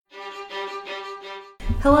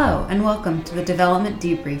Hello, and welcome to the Development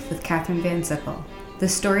Debrief with Katherine Van Sickle, the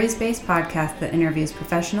stories-based podcast that interviews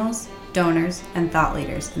professionals, donors, and thought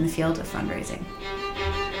leaders in the field of fundraising.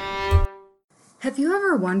 Have you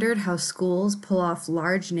ever wondered how schools pull off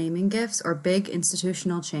large naming gifts or big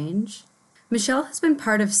institutional change? Michele has been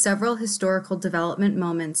part of several historical development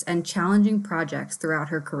moments and challenging projects throughout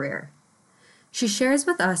her career. She shares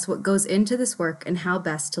with us what goes into this work and how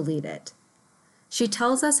best to lead it. She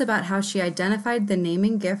tells us about how she identified the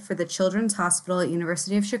naming gift for the Children's Hospital at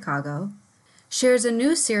University of Chicago, shares a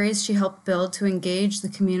new series she helped build to engage the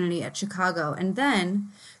community at Chicago, and then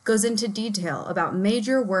goes into detail about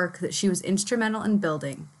major work that she was instrumental in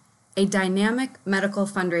building, a dynamic medical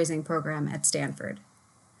fundraising program at Stanford.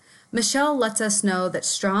 Michele lets us know that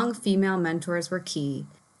strong female mentors were key,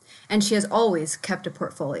 and she has always kept a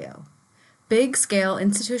portfolio. Big-scale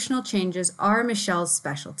institutional changes are Michele's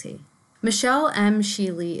specialty. Michele M.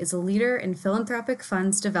 Schiele is a leader in philanthropic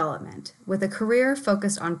funds development, with a career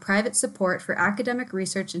focused on private support for academic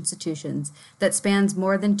research institutions that spans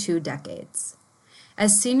more than 2 decades.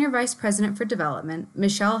 As Senior Vice President for Development,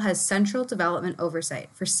 Michele has central development oversight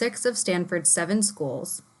for 6 of Stanford's 7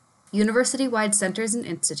 schools, university-wide centers and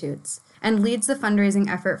institutes, and leads the fundraising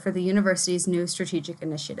effort for the university's new strategic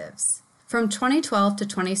initiatives. From 2012 to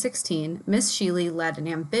 2016, Ms. Schiele led an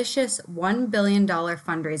ambitious $1 billion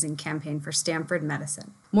fundraising campaign for Stanford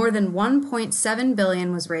Medicine. More than $1.7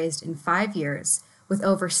 billion was raised in 5 years, with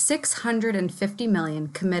over $650 million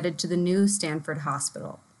committed to the new Stanford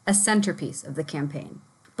Hospital, a centerpiece of the campaign.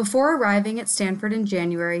 Before arriving at Stanford in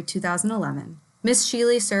January 2011, Ms.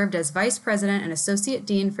 Schiele served as Vice President and Associate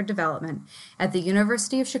Dean for Development at the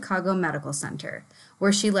University of Chicago Medical Center,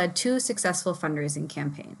 where she led 2 successful fundraising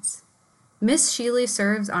campaigns. Ms. Schiele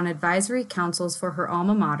serves on advisory councils for her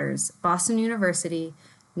alma maters, Boston University,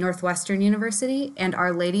 Northwestern University, and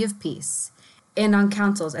Our Lady of Peace, and on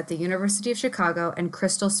councils at the University of Chicago and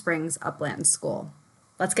Crystal Springs Upland School.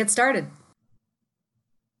 Let's get started.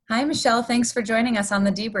 Hi, Michele. Thanks for joining us on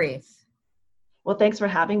the debrief. Well, thanks for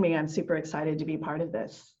having me. I'm super excited to be part of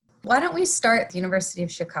this. Why don't we start at the University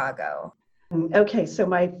of Chicago? Okay, so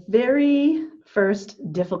my very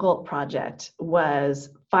first difficult project was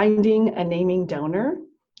finding a naming donor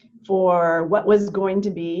for what was going to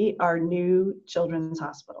be our new children's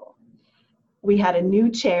hospital. We had a new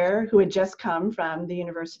chair who had just come from the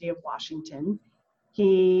University of Washington.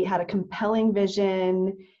 He had a compelling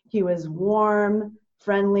vision. He was warm,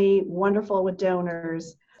 friendly, wonderful with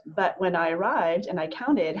donors. But when I arrived and I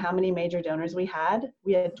counted how many major donors we had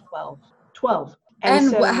 12.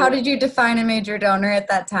 And so, how did you define a major donor at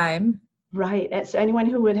that time? Right. It's anyone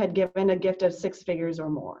who had given a gift of 6 figures or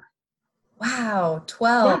more. Wow,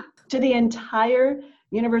 12. Yeah, to the entire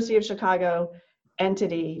University of Chicago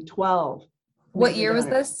entity, 12. What year was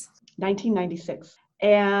this? 1996.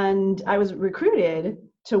 And I was recruited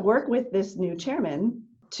to work with this new chairman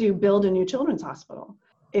to build a new children's hospital.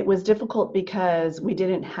 It was difficult because we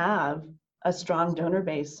didn't have a strong donor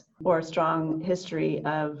base or a strong history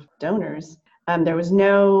of donors. There was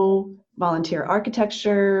no volunteer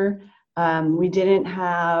architecture. We didn't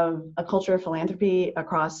have a culture of philanthropy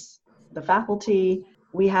across the faculty.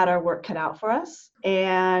 We had our work cut out for us,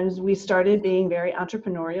 and we started being very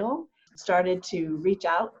entrepreneurial, started to reach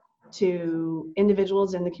out to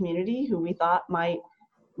individuals in the community who we thought might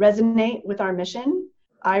resonate with our mission.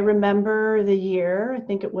 I remember the year, I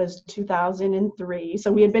think it was 2003.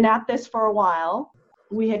 So we had been at this for a while.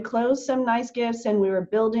 We had closed some nice gifts, and we were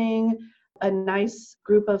building a nice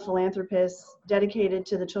group of philanthropists dedicated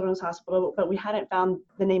to the Children's Hospital, but we hadn't found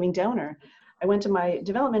the naming donor. I went to my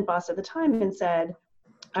development boss at the time and said,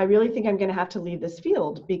 I really think I'm going to have to leave this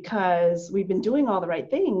field because we've been doing all the right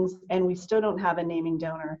things and we still don't have a naming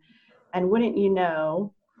donor. And wouldn't you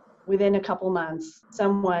know, within a couple months,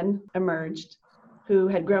 someone emerged who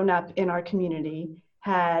had grown up in our community,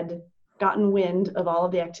 had gotten wind of all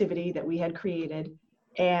of the activity that we had created,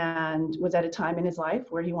 and was at a time in his life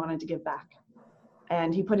where he wanted to give back.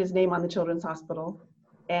 And he put his name on the Children's Hospital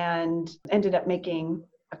and ended up making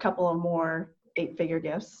a couple of more 8-figure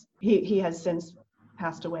gifts. He has since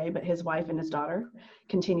passed away, but his wife and his daughter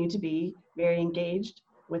continue to be very engaged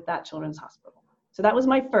with that Children's Hospital. So that was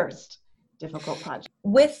my first difficult project.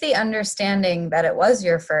 With the understanding that it was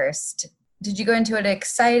your first, did you go into it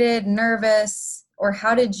excited, nervous, or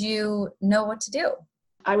how did you know what to do?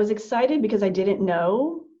 I was excited because I didn't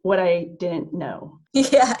know what I didn't know.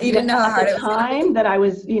 Yeah, you didn't know how hard it was. At the time that I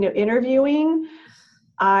was, interviewing,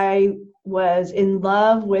 I was in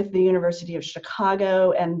love with the University of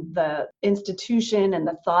Chicago and the institution and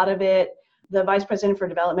the thought of it. The vice president for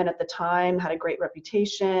development at the time had a great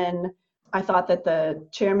reputation. I thought that the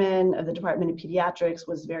chairman of the Department of Pediatrics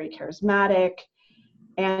was very charismatic,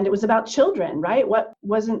 and it was about children, right? What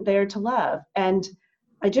wasn't there to love? And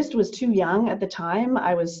I just was too young at the time.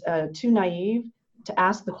 I was too naive to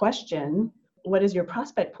ask the question, what does your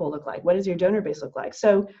prospect pool look like? What does your donor base look like?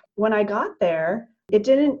 So when I got there, it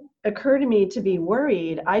didn't occur to me to be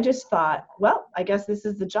worried. I just thought, well, I guess this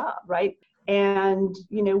is the job, right? And,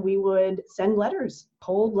 we would send letters,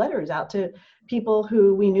 cold letters out to people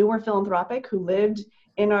who we knew were philanthropic, who lived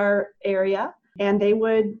in our area, and they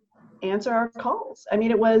would answer our calls. I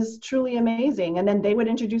mean, it was truly amazing. And then they would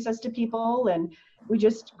introduce us to people, and we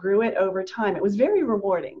just grew it over time. It was very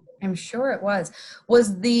rewarding. I'm sure it was.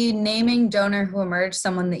 Was the naming donor who emerged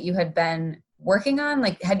someone that you had been working on?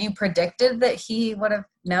 Like, had you predicted that he would have?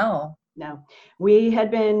 No. No. We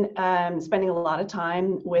had been spending a lot of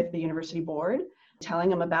time with the university board, telling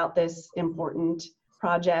them about this important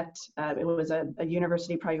project. It was a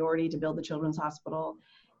university priority to build the children's hospital.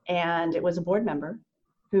 And it was a board member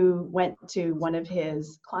who went to one of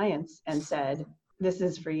his clients and said, this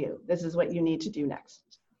is for you. This is what you need to do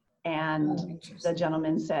next. And the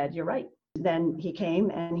gentleman said, you're right. Then he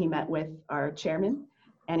came and he met with our chairman,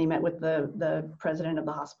 and he met with the president of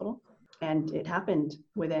the hospital. And it happened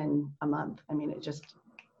within a month. I mean, it just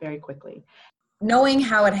very quickly. Knowing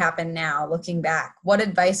how it happened now, looking back, what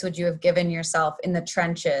advice would you have given yourself in the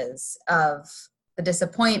trenches of the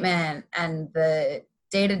disappointment and the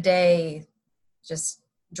day-to-day just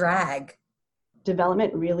drag?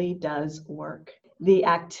 Development really does work. The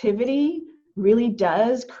activity really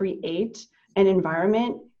does create an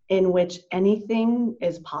environment in which anything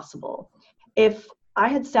is possible. If I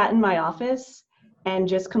had sat in my office and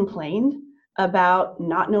just complained about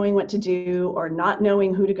not knowing what to do, or not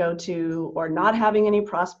knowing who to go to, or not having any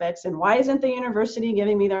prospects, and why isn't the university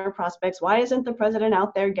giving me their prospects? Why isn't the president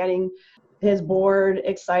out there getting his board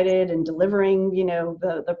excited and delivering,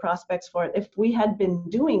 the prospects for it? If we had been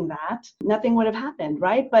doing that, nothing would have happened,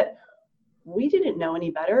 right? But we didn't know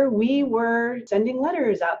any better. We were sending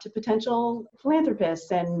letters out to potential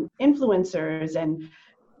philanthropists and influencers, and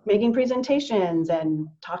making presentations and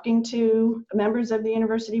talking to members of the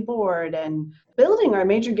university board, and building our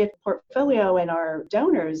major gift portfolio and our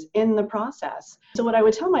donors in the process. So what I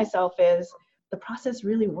would tell myself is the process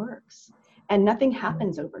really works, and nothing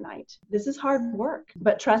happens overnight. This is hard work,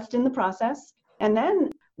 but trust in the process. And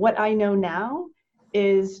then what I know now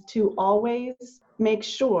is to always make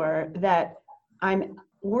sure that I'm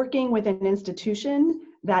working with an institution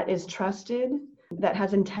that is trusted, that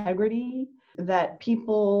has integrity, that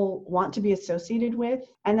people want to be associated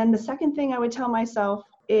with. And then the second thing I would tell myself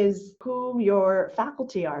is who your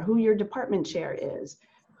faculty are, who your department chair is,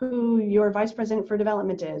 who your vice president for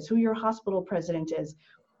development is, who your hospital president is.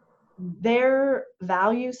 Their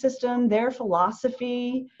value system, their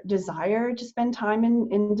philosophy, desire to spend time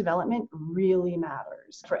in development really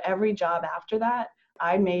matters. For every job after that,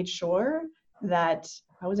 I made sure that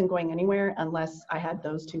I wasn't going anywhere unless I had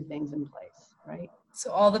those two things in place, right? So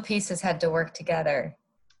all the pieces had to work together.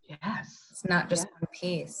 Yes. It's not just one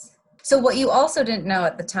piece. So what you also didn't know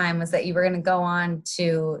at the time was that you were going to go on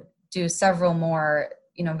to do several more,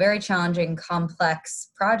 very challenging, complex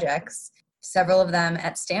projects, several of them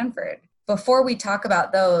at Stanford. Before we talk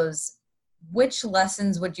about those, which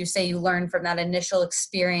lessons would you say you learned from that initial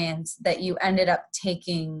experience that you ended up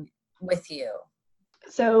taking with you?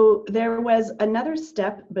 So there was another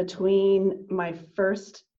step between my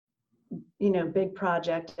first big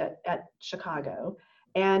project at Chicago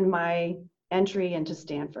and my entry into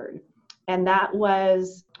Stanford. And that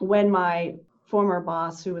was when my former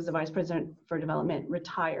boss, who was the vice president for development,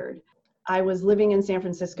 retired. I was living in San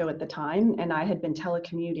Francisco at the time, and I had been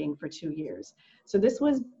telecommuting for 2 years. So this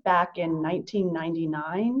was back in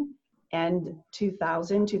 1999 and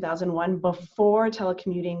 2000, 2001, before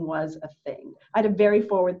telecommuting was a thing. I had a very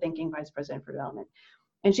forward-thinking vice president for development.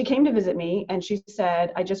 And she came to visit me, and she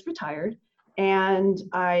said, I just retired, and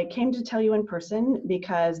I came to tell you in person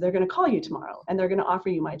because they're going to call you tomorrow, and they're going to offer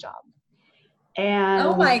you my job. And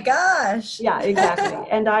oh my gosh. Yeah, exactly.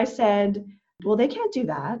 And I said, well, they can't do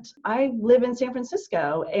that. I live in San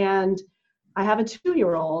Francisco, and I have a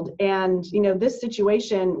 2-year-old, and this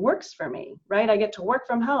situation works for me, right? I get to work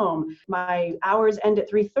from home. My hours end at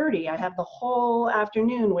 3:30. I have the whole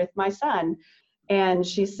afternoon with my son. And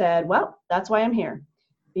she said, well, that's why I'm here.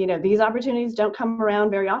 These opportunities don't come around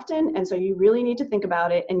very often, and so you really need to think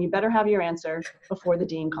about it, and you better have your answer before the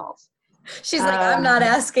dean calls. She's like, I'm not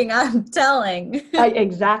asking, I'm telling.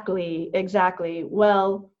 Exactly.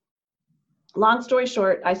 Well, long story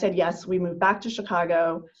short, I said yes. We moved back to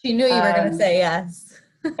Chicago. She knew you were going to say yes.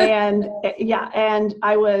 and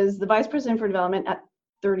I was the vice president for development at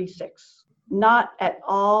 36. not at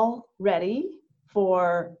all ready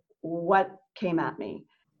for what came at me.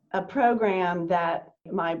 A program that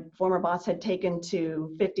my former boss had taken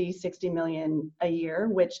to 50, 60 million a year,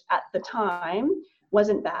 which at the time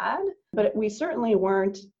wasn't bad, but we certainly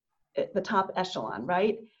weren't at the top echelon,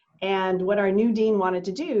 right? And what our new dean wanted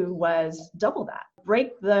to do was double that,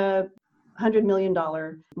 break the $100 million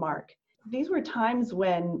mark. These were times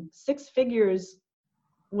when 6 figures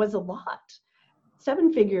was a lot.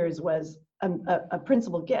 7 figures was a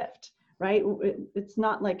principal gift, right? It's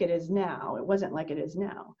not like it is now. It wasn't like it is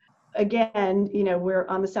now. Again, we're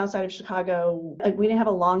on the south side of Chicago. We didn't have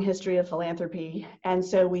a long history of philanthropy. And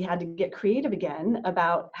so we had to get creative again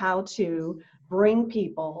about how to bring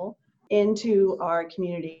people into our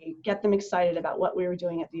community, get them excited about what we were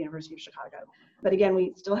doing at the University of Chicago. But again,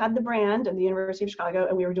 we still had the brand of the University of Chicago,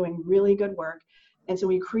 and we were doing really good work. And so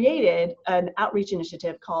we created an outreach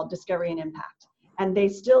initiative called Discovery and Impact. And they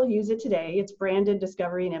still use it today. It's branded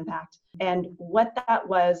Discovery and Impact. And what that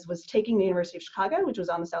was taking the University of Chicago, which was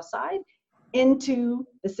on the south side, into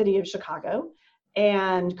the city of Chicago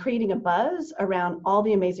and creating a buzz around all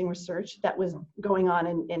the amazing research that was going on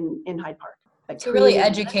in Hyde Park. So really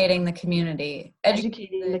educating the community.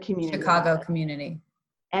 Educating the community. Chicago community.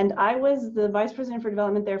 And I was the vice president for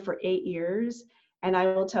development there for 8 years. And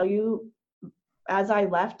I will tell you, as I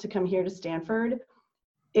left to come here to Stanford,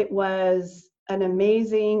 it was an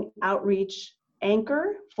amazing outreach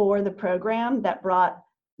anchor for the program that brought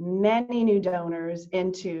many new donors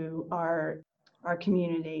into our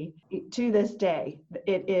community. To this day,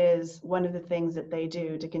 it is one of the things that they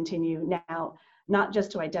do to continue now, not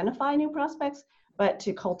just to identify new prospects, but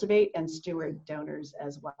to cultivate and steward donors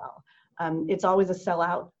as well. It's always a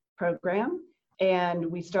sellout program, and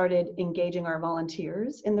we started engaging our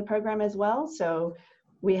volunteers in the program as well. So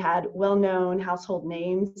we had well-known household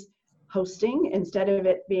names hosting. Instead of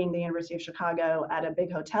it being the University of Chicago at a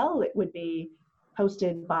big hotel, it would be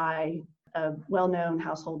hosted by a well-known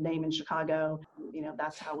household name in Chicago.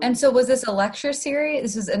 That's how we. And so was this a lecture series?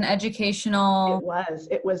 This was an educational.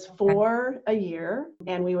 It was for a year,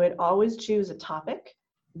 and we would always choose a topic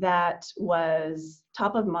that was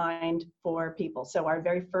top of mind for people. So our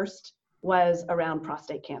very first was around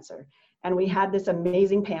prostate cancer. And we had this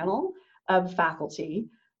amazing panel of faculty.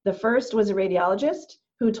 The first was a radiologist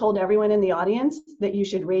who told everyone in the audience that you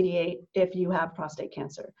should radiate if you have prostate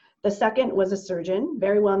cancer. The second was a surgeon,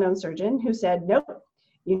 very well-known surgeon, who said, nope,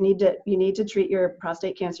 you need to treat your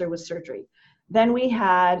prostate cancer with surgery. Then we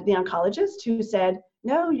had the oncologist who said,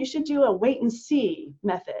 no, you should do a wait and see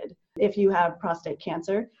method if you have prostate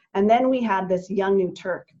cancer. And then we had this young new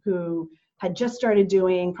Turk who had just started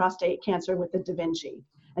doing prostate cancer with the Da Vinci.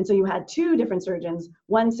 And so you had 2 different surgeons,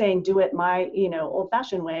 one saying, do it my,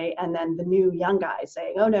 old-fashioned way, and then the new young guy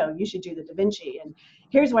saying, oh no, you should do the Da Vinci, and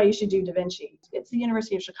here's why you should do Da Vinci. It's the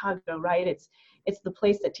University of Chicago, right? It's the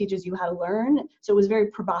place that teaches you how to learn. So it was very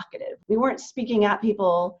provocative. We weren't speaking at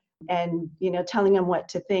people and, telling them what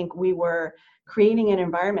to think. We were creating an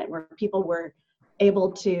environment where people were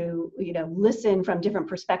able to, listen from different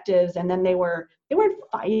perspectives, and then they weren't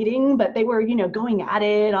fighting, but they were, going at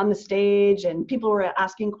it on the stage, and people were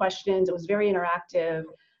asking questions. It was very interactive.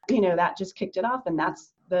 That just kicked it off, and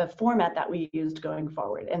that's the format that we used going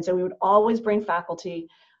forward. And so we would always bring faculty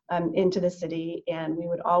into the city, and we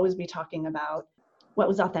would always be talking about what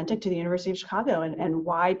was authentic to the University of Chicago and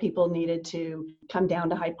why people needed to come down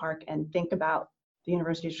to Hyde Park and think about the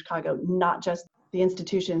University of Chicago, not just the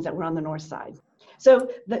institutions that were on the north side.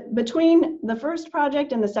 So between the first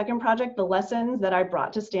project and the second project, the lessons that I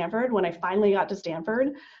brought to Stanford when I finally got to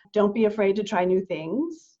Stanford: don't be afraid to try new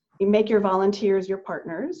things. You make your volunteers your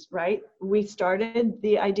partners, right? We started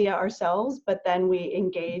the idea ourselves, but then we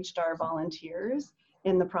engaged our volunteers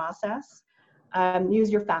in the process.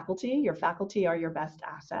 Use your faculty. Your faculty are your best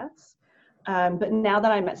assets. But now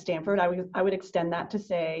that I'm at Stanford, I would extend that to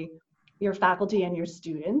say your faculty and your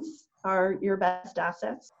students are your best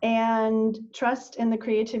assets, and trust in the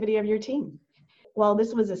creativity of your team. While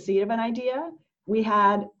this was a seed of an idea, we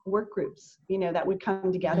had work groups, that would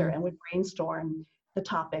come together and would brainstorm the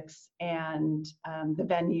topics and the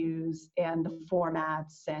venues and the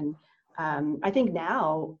formats. And I think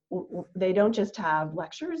now they don't just have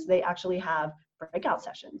lectures, they actually have breakout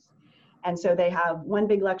sessions. And so they have one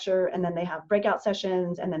big lecture, and then they have breakout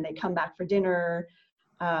sessions, and then they come back for dinner.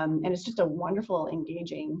 And it's just a wonderful,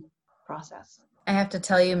 engaging process. I have to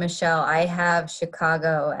tell you, Michele, I have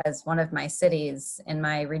Chicago as one of my cities in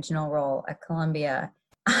my regional role at Columbia.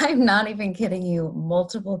 I'm not even kidding you.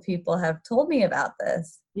 Multiple people have told me about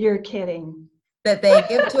this. You're kidding. That they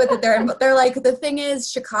give to it, that they're like, the thing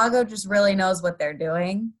is, Chicago just really knows what they're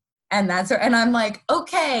doing. And I'm like,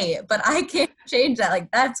 okay, but I can't change that. Like,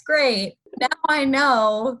 that's great. Now I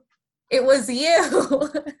know it was you.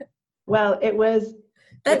 Well,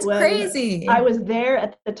 That's crazy. I was there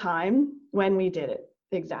at the time when we did it.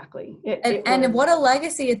 Exactly. And what a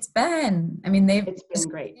legacy it's been. I mean, they've it's been just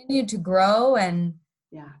great. continued to grow and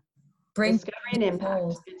Yeah. bring Discovery and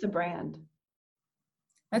impact. It's a brand.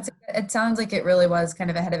 It sounds like it really was kind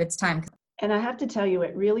of ahead of its time. And I have to tell you,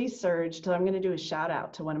 it really surged. So I'm going to do a shout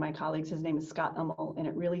out to one of my colleagues. His name is Scott Ummel, and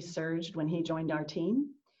it really surged when he joined our team.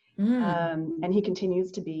 And he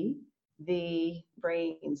continues to be the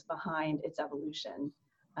brains behind its evolution.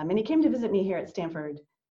 And he came to visit me here at Stanford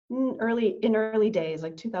in early days,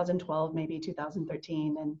 like 2012, maybe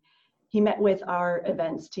 2013. And he met with our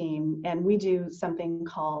events team, and we do something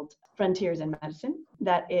called Frontiers in Medicine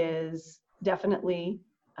that is definitely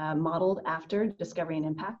modeled after Discovery and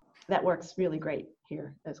Impact. That works really great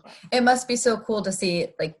here as well. It must be so cool to see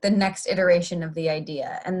like the next iteration of the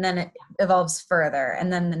idea, and then it evolves further,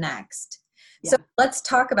 and then the next. Yeah. So let's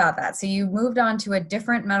talk about that. So you moved on to a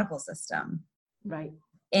different medical system. Right.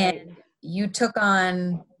 And you took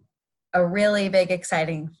on a really big,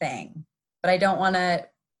 exciting thing, but I don't want to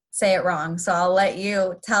say it wrong. So I'll let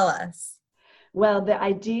you tell us. Well, the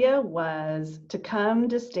idea was to come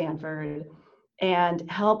to Stanford and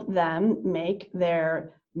help them make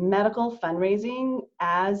their medical fundraising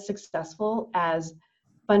as successful as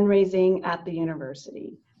fundraising at the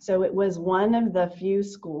university. So it was one of the few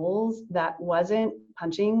schools that wasn't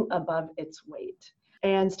punching above its weight.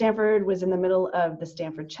 And Stanford was in the middle of the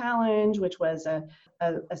Stanford Challenge, which was a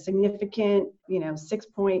significant,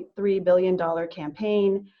 $6.3 billion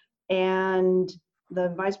campaign. And the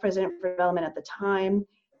vice president for development at the time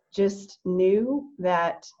just knew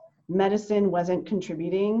that medicine wasn't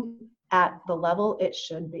contributing at the level it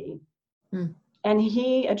should be. And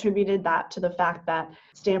he attributed that to the fact that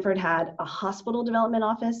Stanford had a hospital development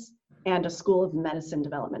office and a school of medicine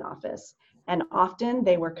development office. And often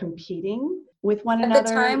they were competing with one another. At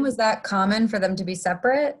the time, was that common for them to be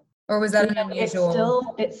separate? Or was that an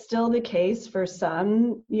unusual? It's still the case for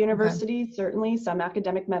some universities, certainly some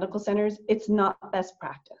academic medical centers. It's not best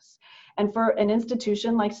practice. And for an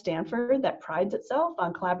institution like Stanford that prides itself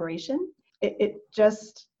on collaboration, it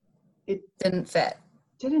didn't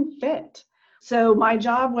fit. So my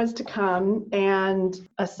job was to come and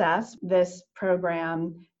assess this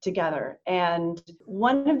program together. And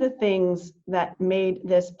one of the things that made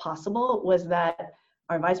this possible was that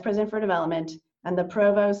our vice president for development and the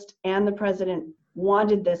provost and the president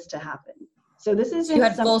wanted this to happen. So this isn't you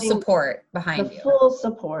had full support behind you. Full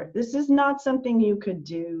support. This is not something you could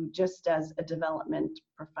do just as a development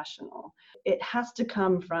professional. It has to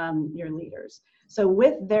come from your leaders. So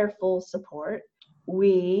with their full support,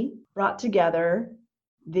 we brought together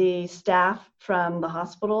the staff from the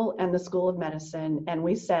hospital and the School of Medicine, and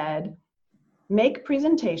we said, make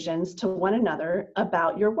presentations to one another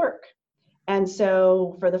about your work. And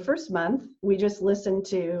so for the first month, we just listened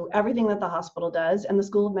to everything that the hospital does, and the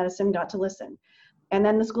School of Medicine got to listen. And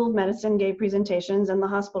then the School of Medicine gave presentations, and the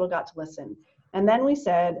hospital got to listen. And then we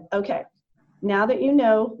said, okay, now that you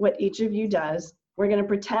know what each of you does, we're going to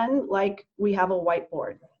pretend like we have a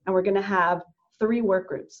whiteboard, and we're going to have 3 work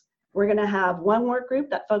groups. We're going to have one work group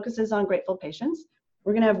that focuses on grateful patients.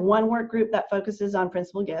 We're going to have one work group that focuses on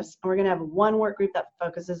principal gifts, and we're going to have one work group that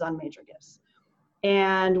focuses on major gifts.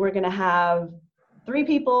 And we're going to have 3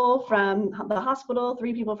 people from the hospital,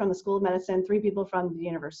 3 people from the School of Medicine, 3 people from the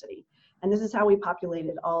university. And this is how we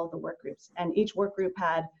populated all of the work groups. And each work group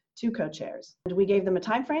had 2 co-chairs. And we gave them a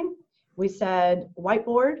time frame. We said,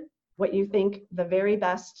 whiteboard, what you think the very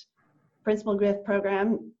best principal gift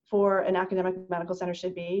program for an academic medical center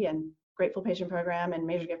should be, and grateful patient program and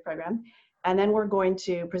major gift program. And then we're going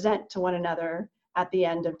to present to one another at the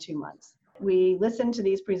end of 2 months. We listened to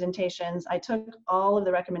these presentations. I took all of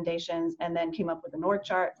the recommendations and then came up with an org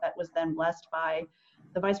chart that was then blessed by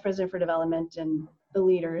the vice president for development and the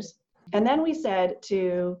leaders. And then we said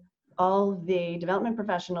to all the development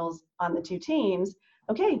professionals on the 2 teams,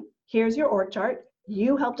 okay, here's your org chart.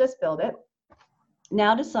 You helped us build it.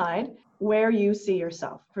 Now decide where you see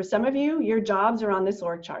yourself. For some of you, your jobs are on this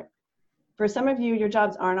org chart. For some of you, your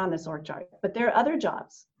jobs aren't on this org chart, but there are other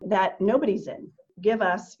jobs that nobody's in. Give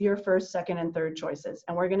us your first, second, and third choices,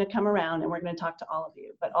 and we're going to come around and we're going to talk to all of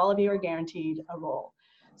you, but all of you are guaranteed a role.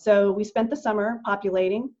 So we spent the summer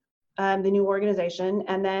populating the new organization,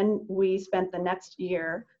 and then we spent the next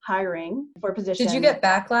year hiring for positions. Did you get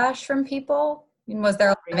backlash from people? Was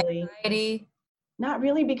there anxiety? Not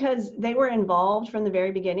really, because they were involved from the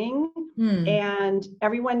very beginning. Hmm. and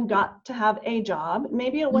everyone got to have a job.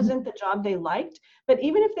 Maybe it wasn't the job they liked, but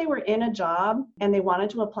even if they were in a job and they wanted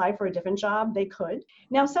to apply for a different job, they could.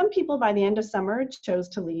 Now, some people by the end of summer chose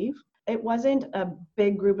to leave. It wasn't a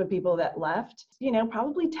big group of people that left,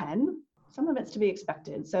 probably 10. Some of it's to be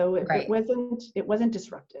expected. So it Right. wasn't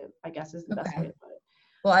disruptive, I guess is the best way Okay. to put it.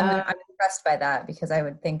 Well, I'm Um, impressed by that because I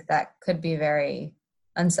would think that could be very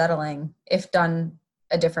unsettling if done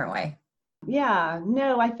a different way. Yeah,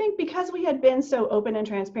 no, I think because we had been so open and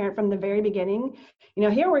transparent from the very beginning,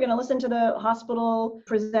 here we're going to listen to the hospital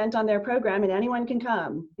present on their program and anyone can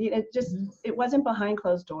come. It wasn't behind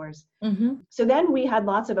closed doors. Mm-hmm. So then we had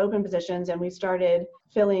lots of open positions and we started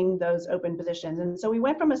filling those open positions. And so we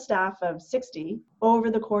went from a staff of 60 over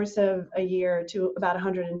the course of a year to about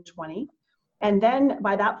 120. And then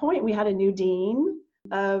by that point, we had a new dean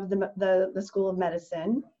of the School of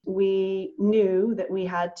Medicine. We knew that we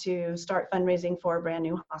had to start fundraising for a brand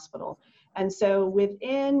new hospital. And so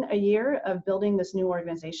within a year of building this new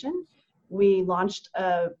organization, we launched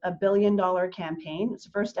a $1 billion campaign. It's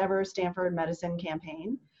the first ever Stanford medicine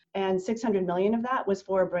campaign. And 600 million of that was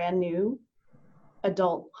for a brand new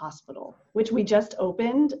adult hospital, which we just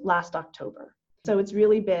opened last October. So it's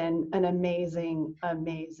really been an amazing,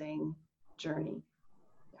 amazing journey.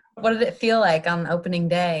 What did it feel like on opening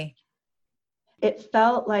day? It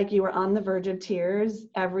felt like you were on the verge of tears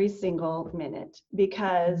every single minute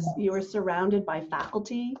because you were surrounded by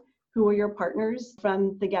faculty who were your partners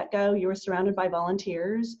from the get-go. You were surrounded by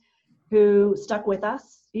volunteers who stuck with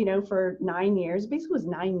us, for 9 years. Basically, it was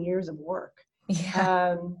 9 years of work.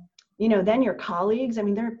 Yeah. Then your colleagues. I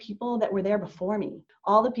mean, there are people that were there before me.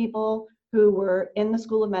 All the people who were in the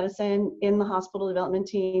School of Medicine, in the hospital development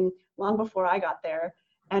team, long before I got there.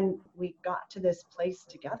 And we got to this place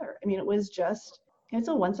together. I mean, it's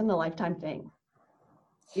a once in a lifetime thing.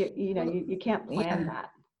 You can't plan Yeah.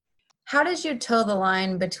 that. How did you toe the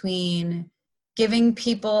line between giving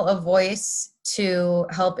people a voice to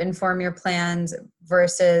help inform your plans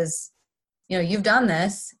versus, you've done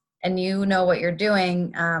this and you know what you're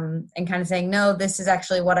doing, and kind of saying, no, this is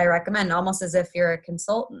actually what I recommend, almost as if you're a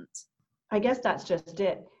consultant? I guess that's just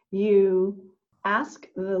it. You ask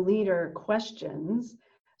the leader questions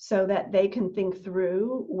so that they can think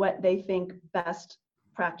through what they think best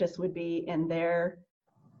practice would be in their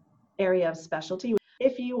area of specialty.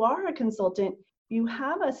 If you are a consultant, you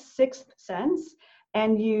have a sixth sense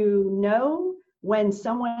and you know when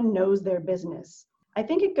someone knows their business. I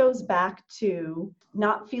think it goes back to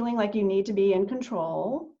not feeling like you need to be in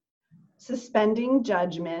control, suspending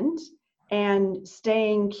judgment, and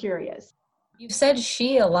staying curious. You've said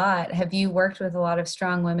she a lot. Have you worked with a lot of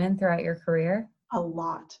strong women throughout your career? A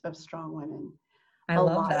lot of strong women. I A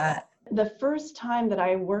love lot. that. The first time that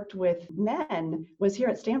I worked with men was here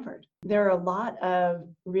at Stanford. There are a lot of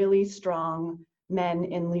really strong men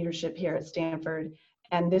in leadership here at Stanford.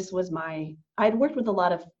 And I'd worked with a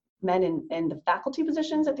lot of men in the faculty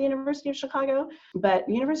positions at the University of Chicago, but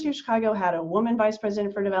the University of Chicago had a woman vice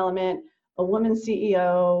president for development, a woman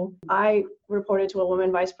CEO. I reported to a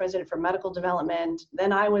woman vice president for medical development.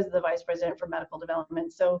 Then I was the vice president for medical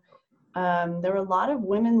development. So there were a lot of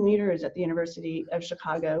women leaders at the University of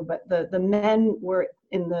Chicago, but the men were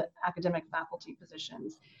in the academic faculty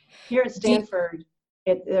positions. Here at Stanford,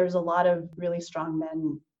 there's a lot of really strong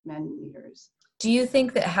men leaders. Do you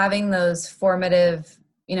think that having those formative,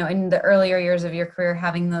 in the earlier years of your career,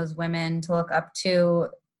 having those women to look up to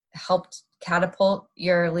helped catapult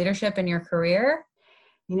your leadership in your career?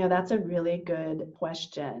 That's a really good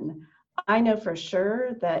question. I know for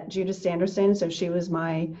sure that Judith Sanderson, so she was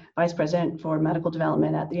my vice president for medical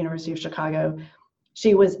development at the University of Chicago,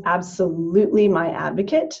 she was absolutely my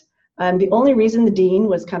advocate. The only reason the dean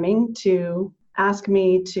was coming to ask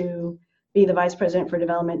me to be the vice president for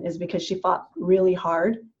development is because she fought really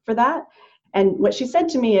hard for that. And what she said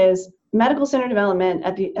to me is, medical center development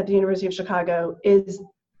at the University of Chicago is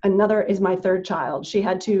my third child. She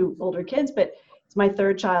had 2 older kids, but it's my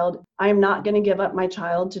third child. I am not going to give up my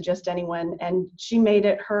child to just anyone. And she made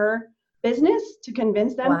it her business to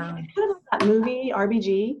convince them. Wow. It's kind of like that movie,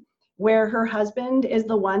 RBG, where her husband is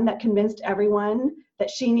the one that convinced everyone that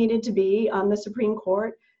she needed to be on the Supreme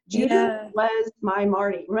Court. Judith was my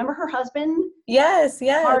Marty. Remember her husband? Yes.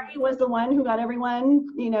 Marty was the one who got everyone,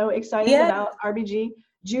 excited about RBG.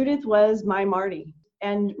 Judith was my Marty.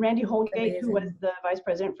 And Randy Holgate, who was the vice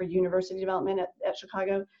president for university development at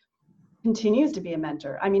Chicago, continues to be a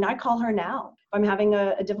mentor. I mean, I call her now. If I'm having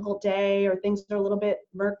a difficult day or things are a little bit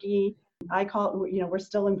murky, I call, we're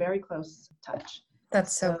still in very close touch.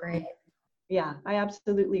 That's so great. Yeah, I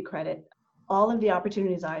absolutely credit all of the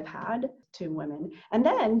opportunities I've had to women. And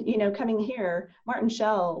then, coming here, Martin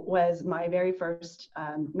Schell was my very first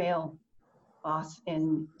male boss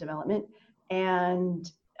in development. And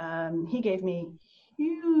he gave me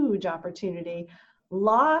huge opportunity,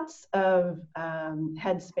 lots of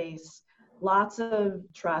headspace, lots of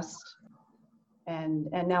trust. And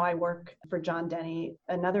now I work for John Denny,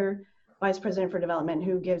 another vice president for development,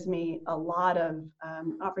 who gives me a lot of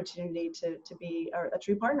opportunity to be a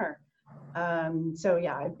true partner. So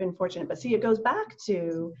yeah, I've been fortunate. But see, it goes back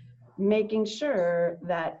to making sure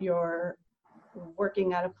that you're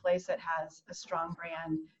working at a place that has a strong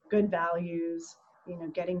brand, good values,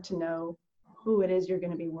 getting to know who it is you're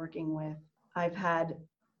going to be working with. I've had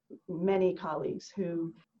many colleagues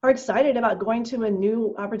who are excited about going to a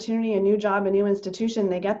new opportunity, a new job, a new institution.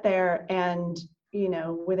 They get there and,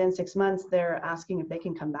 within 6 months, they're asking if they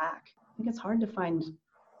can come back. I think it's hard to find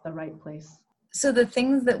the right place. So the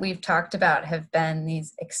things that we've talked about have been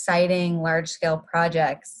these exciting large-scale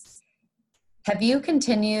projects. Have you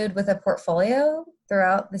continued with a portfolio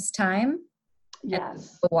throughout this time?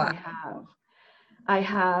 Yes, I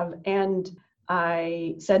have. And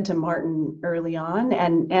I said to Martin early on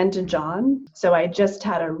and to John, so I just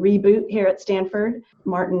had a reboot here at Stanford.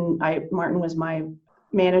 Martin was my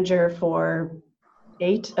manager for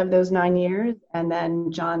 8 of those 9 years. And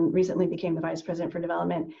then John recently became the vice president for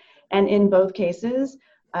development. And in both cases,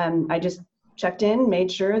 I just checked in,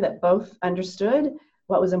 made sure that both understood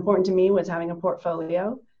what was important to me was having a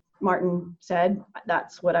portfolio. Martin said,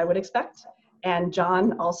 that's what I would expect. And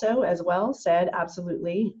John also as well said,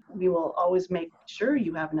 absolutely, we will always make sure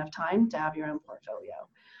you have enough time to have your own portfolio.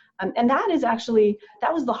 And that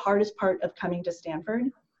was the hardest part of coming to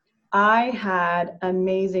Stanford. I had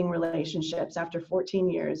amazing relationships after 14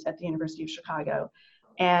 years at the University of Chicago.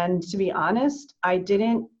 And to be honest, I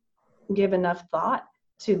didn't give enough thought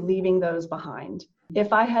to leaving those behind.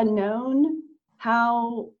 If I had known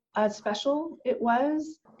how special it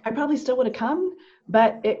was, I probably still would have come,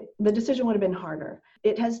 but the decision would have been harder.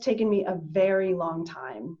 It has taken me a very long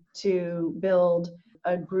time to build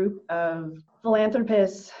a group of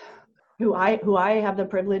philanthropists who I have the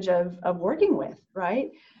privilege of working with, right?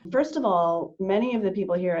 First of all, many of the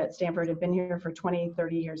people here at Stanford have been here for 20,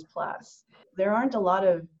 30 years plus. There aren't a lot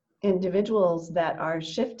of individuals that are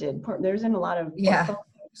shifted. There isn't a lot of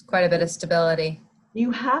there's quite a bit of stability.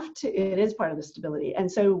 It is part of the stability. And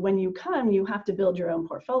so when you come, you have to build your own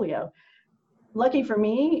portfolio. Lucky for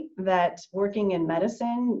me that working in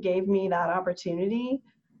medicine gave me that opportunity.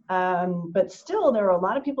 But still, there are a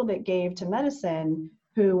lot of people that gave to medicine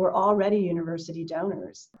who were already university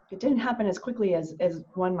donors. It didn't happen as quickly as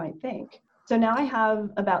one might think. So now I have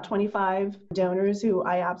about 25 donors who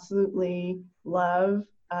I absolutely love.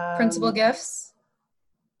 Principal gifts?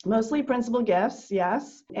 Mostly principal gifts,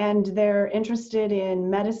 yes. And they're interested in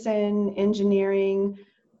medicine, engineering,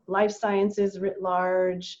 life sciences writ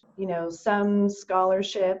large, some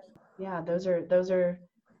scholarship. Yeah, those are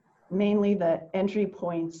mainly the entry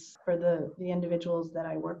points for the individuals that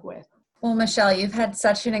I work with. Well, Michele, you've had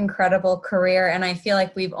such an incredible career, and I feel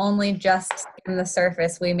like we've only just skimmed the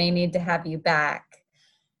surface. We may need to have you back.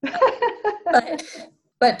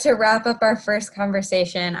 But to wrap up our first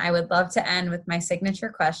conversation, I would love to end with my signature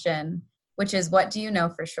question, which is, what do you know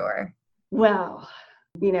for sure? Well,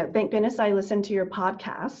 thank goodness I listened to your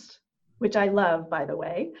podcast, which I love, by the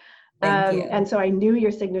way. Thank you. And so I knew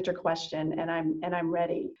your signature question, and I'm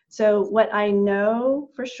ready. So what I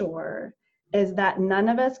know for sure is that none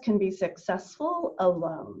of us can be successful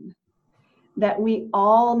alone, that we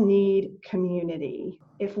all need community.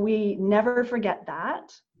 If we never forget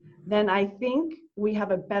that, then I think we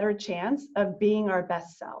have a better chance of being our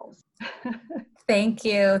best selves. Thank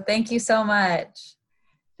you. Thank you so much.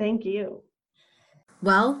 Thank you.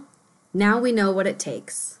 Well, now we know what it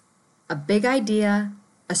takes. A big idea,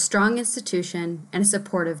 a strong institution, and a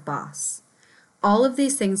supportive boss. All of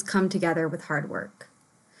these things come together with hard work.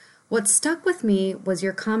 What stuck with me was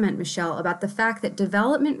your comment, Michele, about the fact that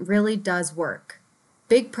development really does work.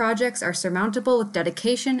 Big projects are surmountable with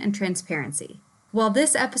dedication and transparency. While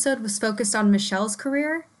this episode was focused on Michele's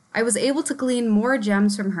career, I was able to glean more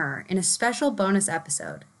gems from her in a special bonus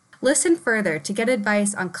episode. Listen further to get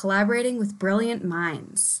advice on collaborating with brilliant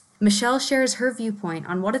minds. Michele shares her viewpoint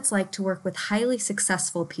on what it's like to work with highly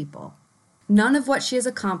successful people. None of what she has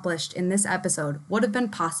accomplished in this episode would have been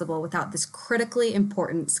possible without this critically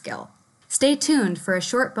important skill. Stay tuned for a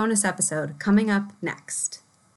short bonus episode coming up next.